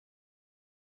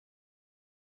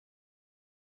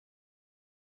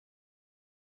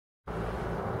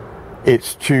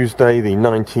It's Tuesday the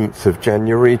 19th of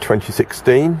January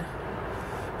 2016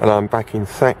 and I'm back in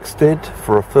Thaxted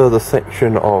for a further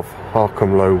section of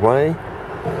Harcamlow Way,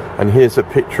 and here's a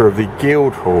picture of the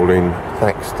Guildhall in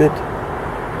Thaxted,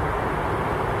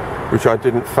 which I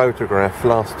didn't photograph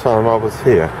last time I was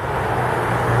here.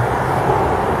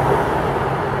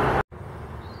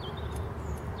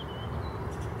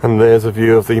 And there's a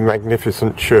view of the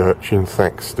magnificent church in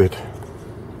Thaxted.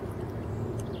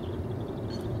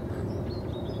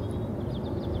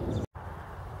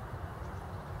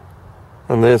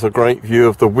 And there's a great view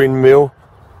of the windmill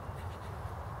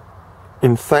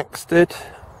in Thaxted.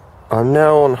 I'm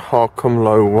now on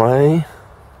Harcamlow Way,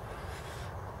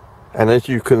 and as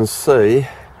you can see,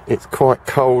 it's quite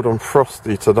cold and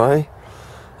frosty today,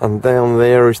 and down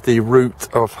there is the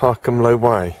route of Harcamlow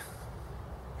Way.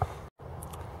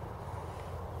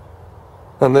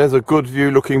 And there's a good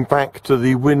view looking back to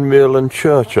the windmill and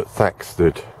church at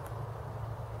Thaxted.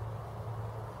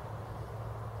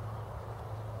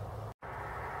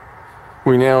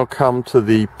 We now come to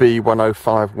the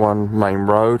B1051 main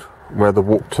road, where the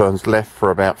walk turns left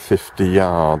for about 50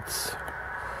 yards.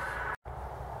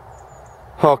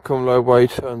 Harcamlow Way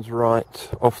turns right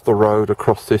off the road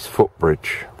across this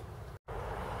footbridge.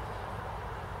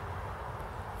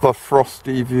 The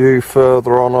frosty view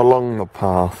further on along the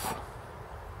path.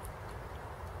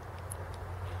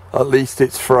 At least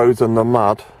it's frozen the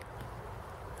mud.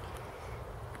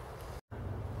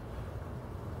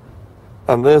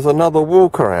 And there's another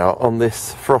walker out on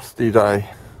this frosty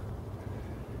day.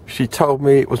 She told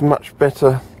me it was much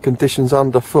better conditions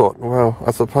underfoot. Well,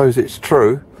 I suppose it's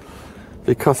true,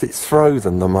 because it's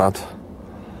frozen the mud.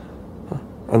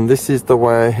 And this is the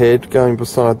way ahead, going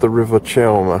beside the River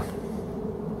Chelmer.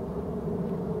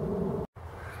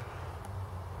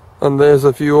 And there's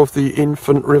a view of the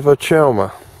infant River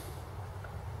Chelmer.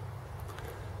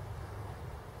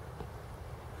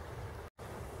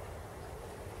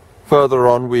 Further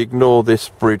on, we ignore this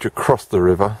bridge across the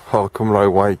river. Harcamlow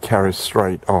Way carries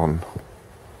straight on.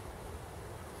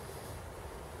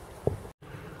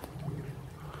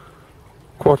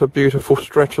 Quite a beautiful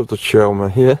stretch of the Chelmer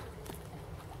here.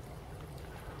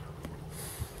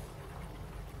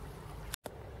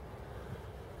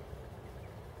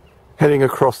 Heading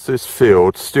across this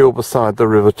field, still beside the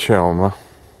River Chelmer.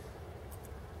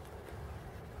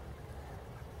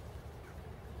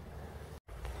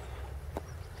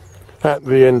 At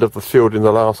the end of the field in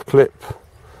the last clip,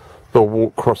 the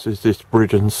walk crosses this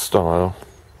bridge in style.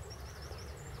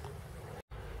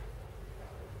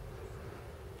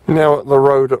 Now at the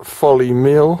road at Folly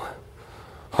Mill,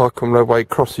 Harcamlow Way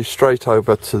crosses straight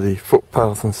over to the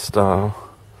footpath and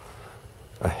style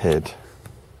ahead.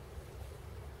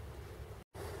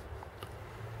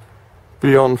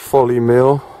 Beyond Folly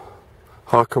Mill,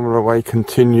 Harcamlow Way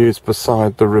continues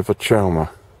beside the River Chelmer.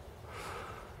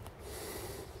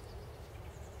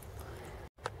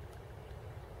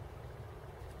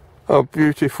 A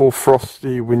beautiful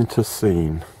frosty winter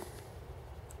scene.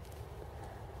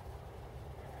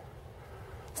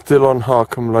 Still on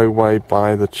Harcamlow Way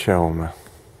by the Chelmer.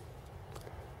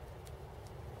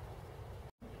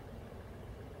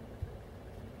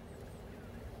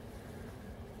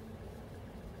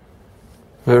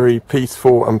 Very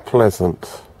peaceful and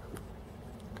pleasant,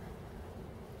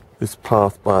 this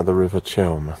path by the River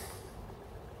Chelmer.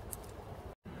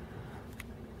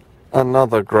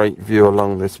 Another great view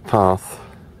along this path.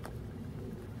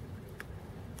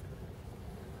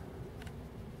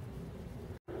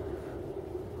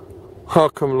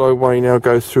 Harcamlow Way now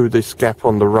goes through this gap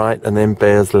on the right and then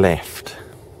bears left.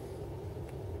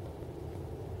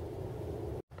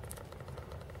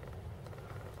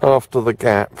 After the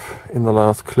gap in the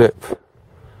last clip,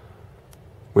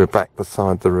 we're back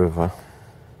beside the river.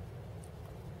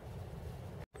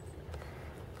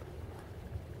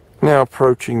 Now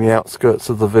approaching the outskirts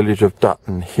of the village of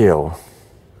Duton Hill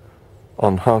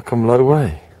on Harcamlow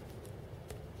Way.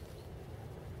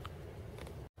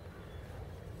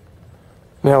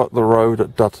 Now at the road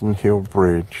at Duton Hill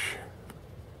Bridge.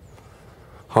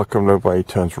 Harcamlow Way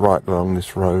turns right along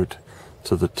this road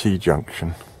to the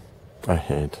T-junction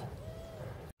ahead.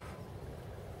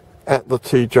 At the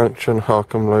T-junction,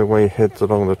 Harcamlow Way heads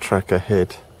along the track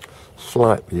ahead,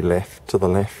 slightly left to the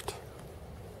left.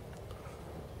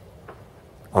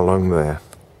 Along there.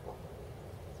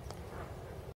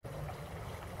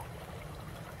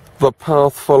 The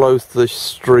path follows the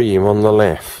stream on the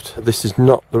left. This is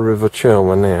not the River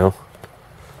Chelmer now.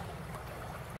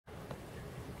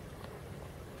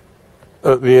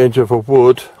 At the edge of a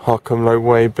wood, Harcamlow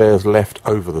Way bears left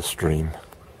over the stream.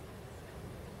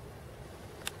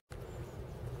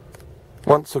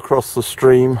 Once across the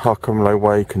stream, Harcamlow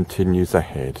Way continues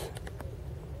ahead.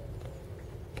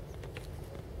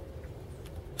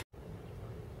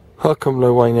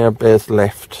 Harcamlow Way now bears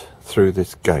left through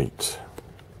this gate.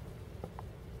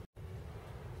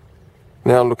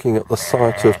 Now looking at the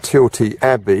site of Tilty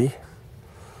Abbey,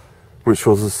 which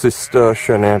was a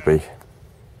Cistercian abbey.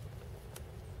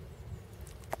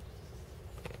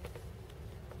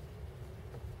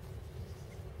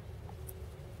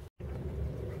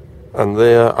 And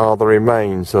there are the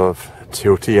remains of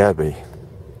Tilty Abbey,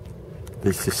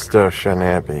 the Cistercian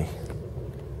abbey.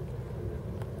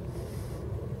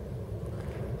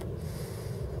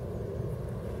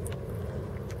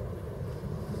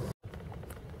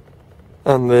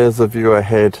 And there's a view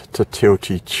ahead to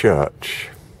Tilty Church.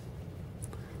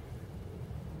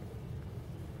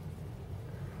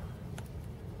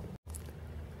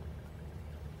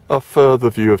 A further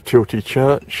view of Tilty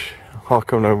Church.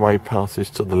 Harcamlow Way passes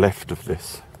to the left of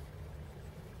this.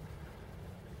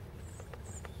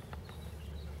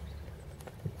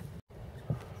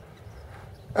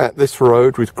 At this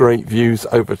road with great views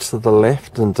over to the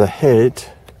left and ahead,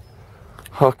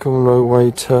 Harcamlow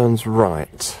Way turns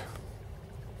right.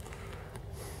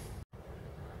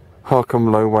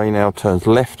 Harcamlow Way now turns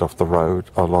left off the road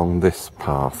along this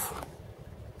path.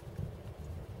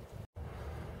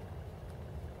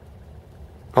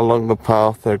 Along the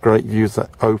path there are great views that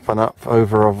open up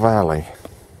over a valley.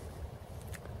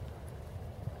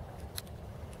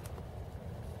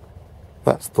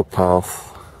 That's the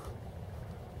path.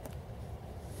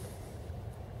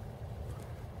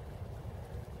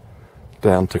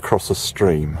 Down to cross a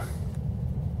stream.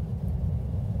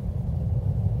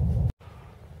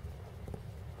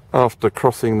 After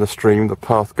crossing the stream, the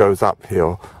path goes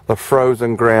uphill. The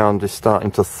frozen ground is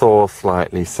starting to thaw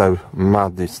slightly, so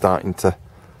mud is starting to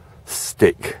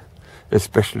stick,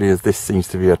 especially as this seems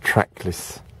to be a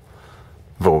trackless,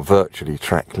 well, virtually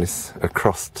trackless,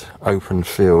 across open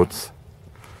fields.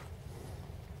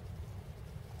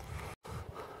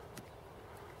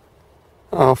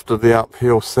 After the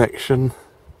uphill section,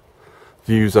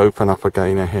 views open up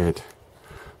again ahead.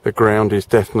 The ground is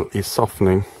definitely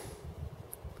softening.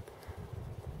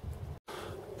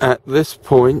 At this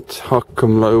point,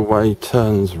 Harcamlow Way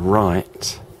turns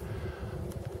right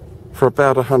for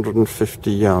about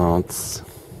 150 yards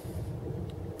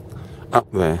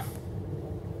up there.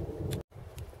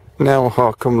 Now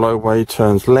Harcamlow Way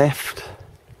turns left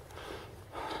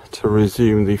to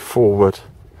resume the forward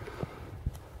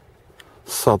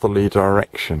southerly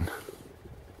direction.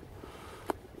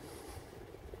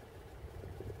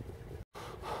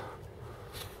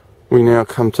 We now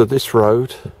come to this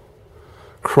road,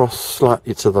 cross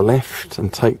slightly to the left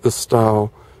and take the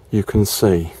stile you can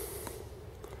see.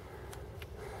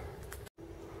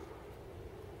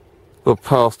 The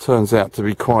path turns out to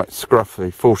be quite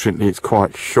scruffy. Fortunately it's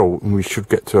quite short and we should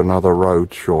get to another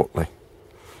road shortly.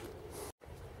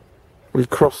 We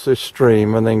cross this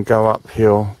stream and then go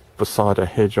uphill beside a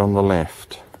hedge on the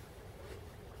left.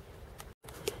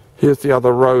 Here's the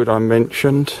other road I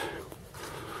mentioned,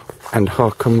 and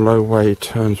Harcamlow Way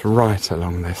turns right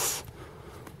along this.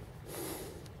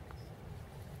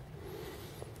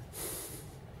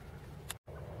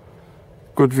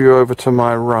 Good view over to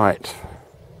my right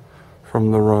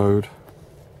from the road.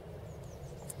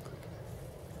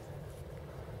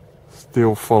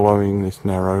 Still following this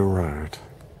narrow road.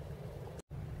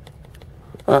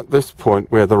 At this point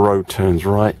where the road turns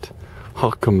right,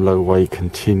 Harcamlow Way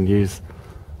continues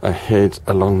ahead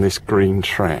along this green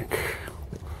track.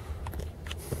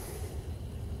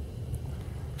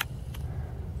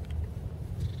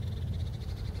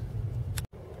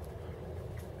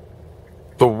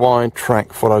 The wide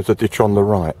track follows a ditch on the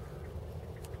right.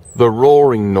 The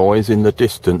roaring noise in the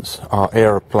distance are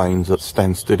aeroplanes at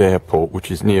Stansted Airport, which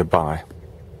is nearby.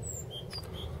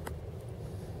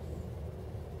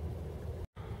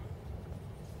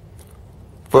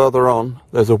 Further on,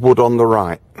 there's a wood on the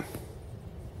right.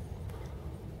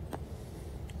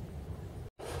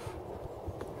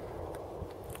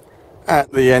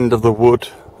 At the end of the wood,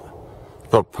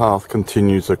 the path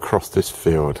continues across this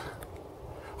field.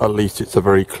 At least it's a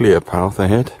very clear path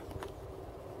ahead.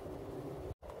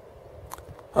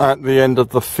 At the end of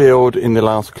the field in the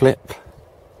last clip,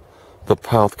 the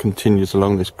path continues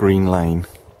along this green lane.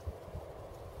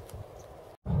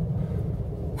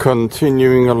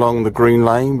 Continuing along the green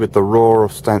lane with the roar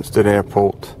of Stansted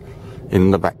Airport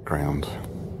in the background.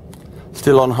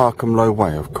 Still on Harcamlow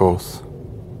Way, of course.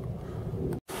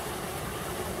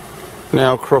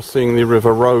 Now crossing the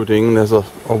River Roding, there's a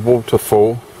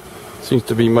waterfall. Seems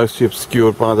to be mostly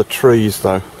obscured by the trees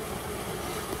though.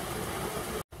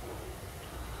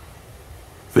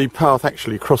 The path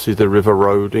actually crosses the river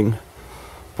Roding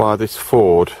by this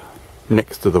ford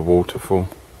next to the waterfall.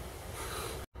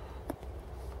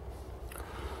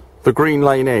 The green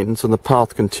lane ends and the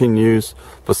path continues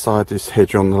beside this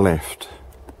hedge on the left.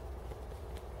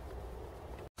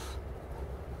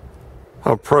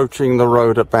 Approaching the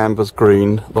road at Bamber's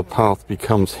Green, the path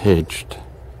becomes hedged.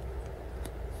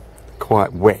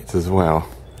 Quite wet as well.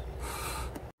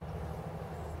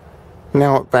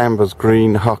 Now at Bamber's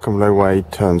Green, Harcamlow Way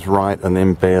turns right and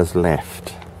then bears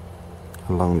left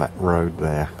along that road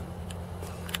there.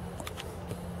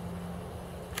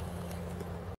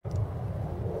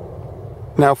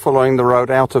 Now following the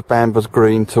road out of Bamber's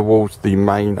Green towards the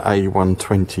main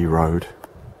A120 road.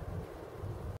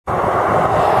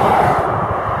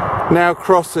 Now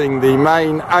crossing the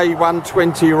main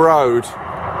A120 road.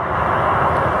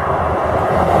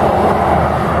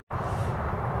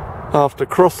 After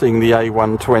crossing the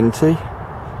A120,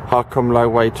 Harcamlow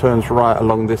Way turns right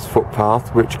along this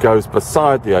footpath which goes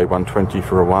beside the A120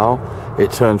 for a while.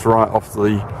 It turns right off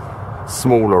the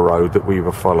smaller road that we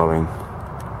were following.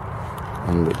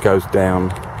 And it goes down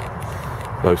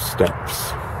those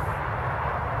steps.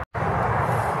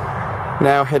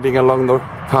 Now heading along the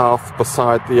path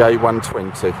beside the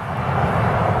A120.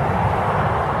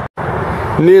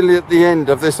 Nearly at the end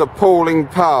of this appalling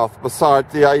path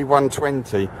beside the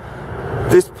A120.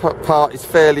 This part is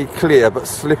fairly clear but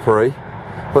slippery,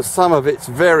 but some of it's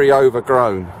very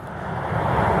overgrown.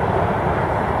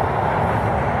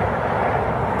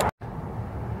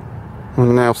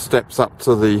 And now steps up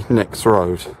to the next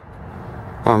road.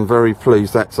 I'm very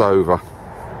pleased that's over.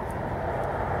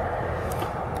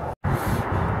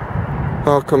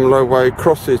 Harcamlow Way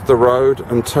crosses the road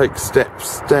and takes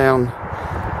steps down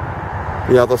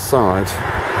the other side.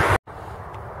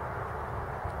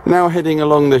 Now heading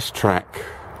along this track.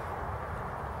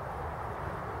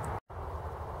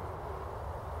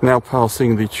 Now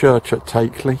passing the church at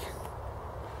Takeley.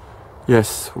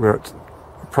 Yes, we're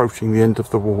approaching the end of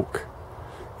the walk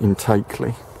in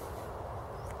Takeley.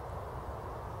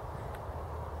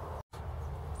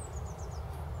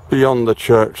 Beyond the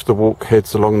church, the walk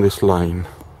heads along this lane.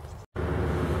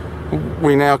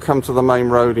 We now come to the main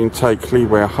road in Takeley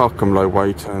where Harcamlow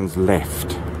Way turns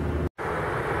left.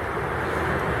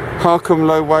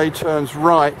 Harcamlow Way turns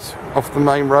right off the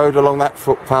main road along that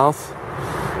footpath,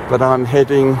 but I'm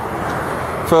heading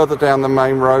further down the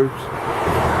main road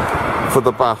for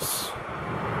the bus.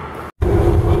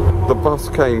 The bus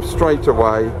came straight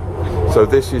away, so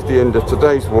this is the end of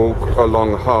today's walk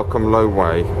along Harcamlow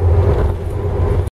Way.